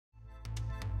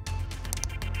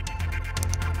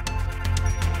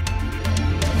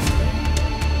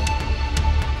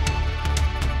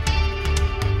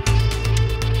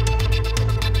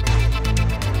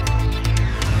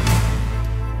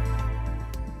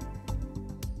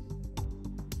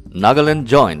Nagaland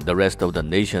joined the rest of the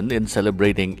nation in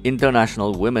celebrating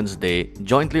International Women's Day,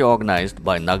 jointly organized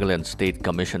by Nagaland State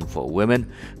Commission for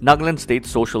Women, Nagaland State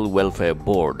Social Welfare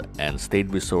Board, and State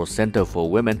Resource Center for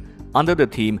Women under the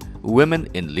theme Women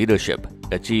in Leadership,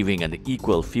 Achieving an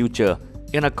Equal Future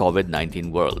in a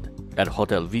COVID-19 World at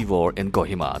Hotel Vivor in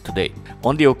Kohima today.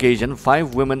 On the occasion,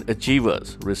 5 women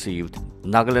achievers received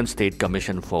Nagaland State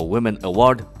Commission for Women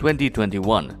Award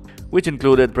 2021, which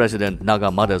included President Naga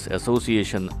Mothers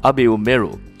Association Abiu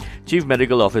Meru, Chief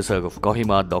Medical Officer of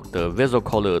Kohima Dr.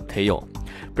 Vezokolo Theo,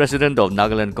 President of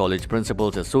Nagaland College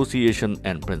Principals Association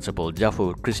and Principal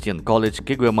Jafu Christian College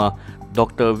Kigwema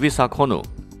Dr. Visakhonu,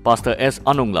 Pastor S.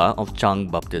 Anungla of Chang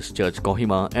Baptist Church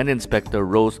Kohima, and Inspector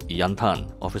Rose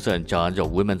Yanthan, Officer in charge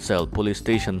of Women's Cell Police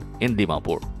Station in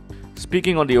Dimapur.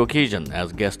 Speaking on the occasion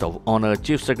as guest of honor,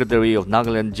 Chief Secretary of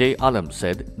Nagaland J. Alam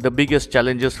said the biggest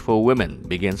challenges for women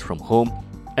begins from home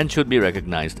and should be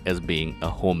recognized as being a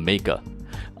homemaker.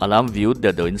 Alam viewed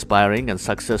that the inspiring and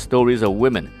success stories of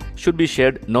women should be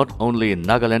shared not only in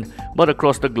Nagaland but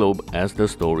across the globe, as the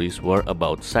stories were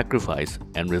about sacrifice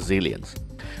and resilience.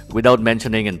 Without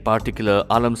mentioning in particular,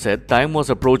 Alam said time was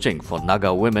approaching for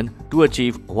Naga women to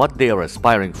achieve what they are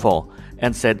aspiring for,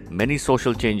 and said many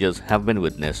social changes have been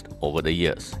witnessed over the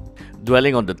years.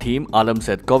 Dwelling on the theme, Alam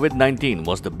said COVID-19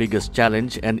 was the biggest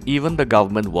challenge and even the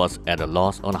government was at a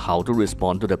loss on how to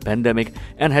respond to the pandemic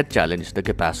and had challenged the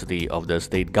capacity of the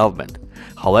state government.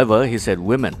 However, he said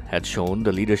women had shown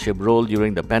the leadership role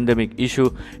during the pandemic issue,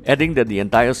 adding that the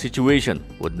entire situation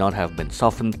would not have been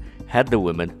softened had the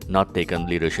women not taken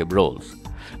leadership roles.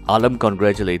 Alam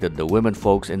congratulated the women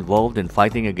folks involved in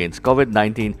fighting against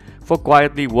COVID-19 for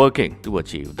quietly working to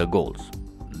achieve the goals.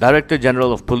 Director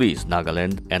General of Police,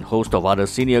 Nagaland, and host of other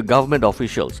senior government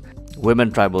officials,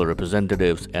 women tribal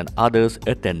representatives, and others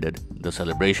attended the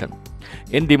celebration.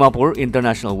 In Dimapur,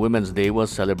 International Women's Day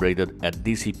was celebrated at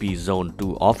DCP Zone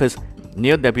 2 office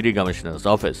near Deputy Commissioner's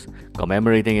office.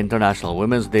 Commemorating International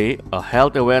Women's Day, a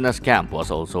health awareness camp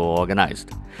was also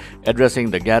organized.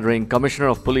 Addressing the gathering, Commissioner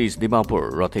of Police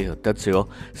Dimapur, Rothe Tatsio,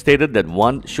 stated that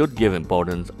one should give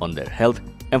importance on their health,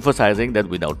 emphasizing that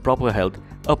without proper health,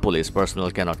 a police personnel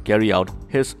cannot carry out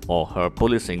his or her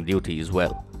policing duties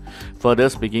well. Further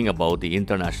speaking about the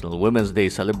International Women's Day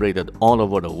celebrated all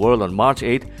over the world on March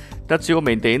 8, Tatsio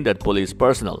maintained that police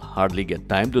personnel hardly get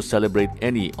time to celebrate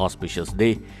any auspicious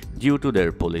day due to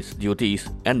their police duties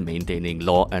and maintaining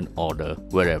law and order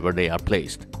wherever they are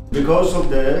placed. Because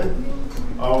of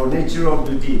our nature of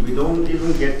duty, we don't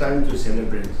even get time to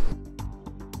celebrate.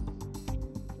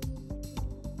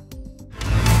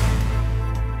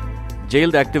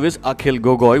 Jailed activist Akhil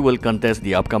Gogoi will contest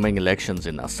the upcoming elections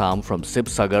in Assam from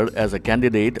Sibsagar as a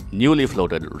candidate newly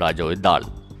floated Rajoy Dal.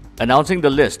 Announcing the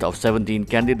list of 17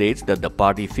 candidates that the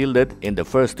party fielded in the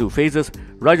first 2 phases,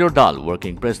 Rajoy Dal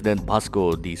working president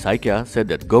Bhasko D. Saikya said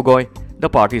that Gogoi, the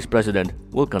party's president,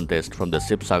 will contest from the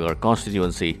Sibsagar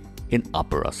constituency in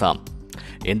Upper Assam.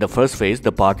 In the first phase,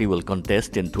 the party will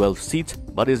contest in 12 seats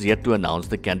but is yet to announce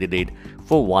the candidate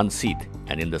for 1 seat.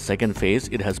 And in the second phase,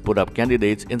 it has put up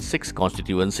candidates in 6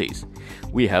 constituencies.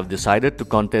 We have decided to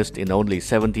contest in only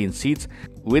 17 seats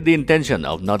with the intention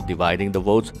of not dividing the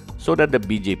votes so that the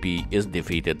BJP is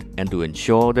defeated and to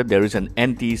ensure that there is an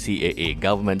anti-CAA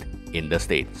government in the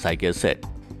state, Saikya said.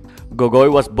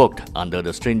 Gogoi was booked under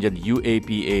the stringent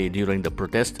UAPA during the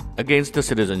protest against the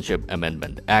Citizenship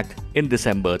Amendment Act in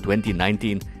December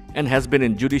 2019 and has been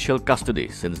in judicial custody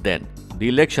since then. The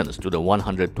elections to the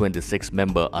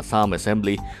 126-member Assam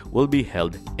Assembly will be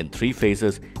held in 3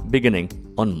 phases beginning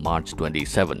on March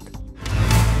 27th.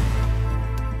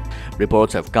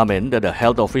 Reports have come in that a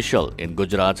health official in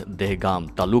Gujarat's Dehgaam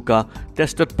Taluka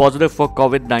tested positive for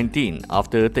COVID-19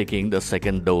 after taking the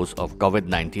second dose of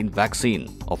COVID-19 vaccine,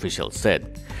 officials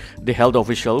said. The health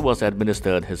official was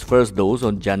administered his first dose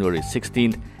on January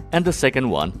 16th and the second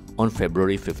one on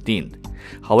February 15th.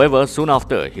 However, soon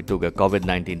after, he took a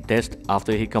COVID-19 test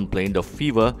after he complained of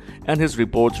fever and his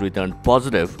reports returned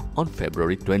positive on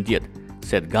February 20th,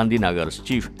 said Gandhinagar's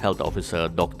Chief Health Officer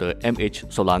Dr. M.H.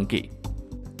 Solanki.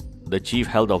 The Chief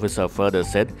Health Officer further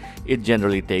said it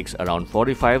generally takes around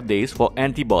 45 days for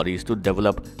antibodies to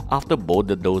develop after both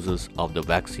the doses of the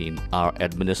vaccine are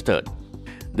administered.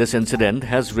 This incident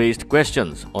has raised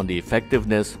questions on the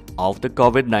effectiveness of the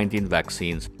COVID-19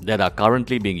 vaccines that are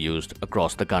currently being used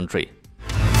across the country.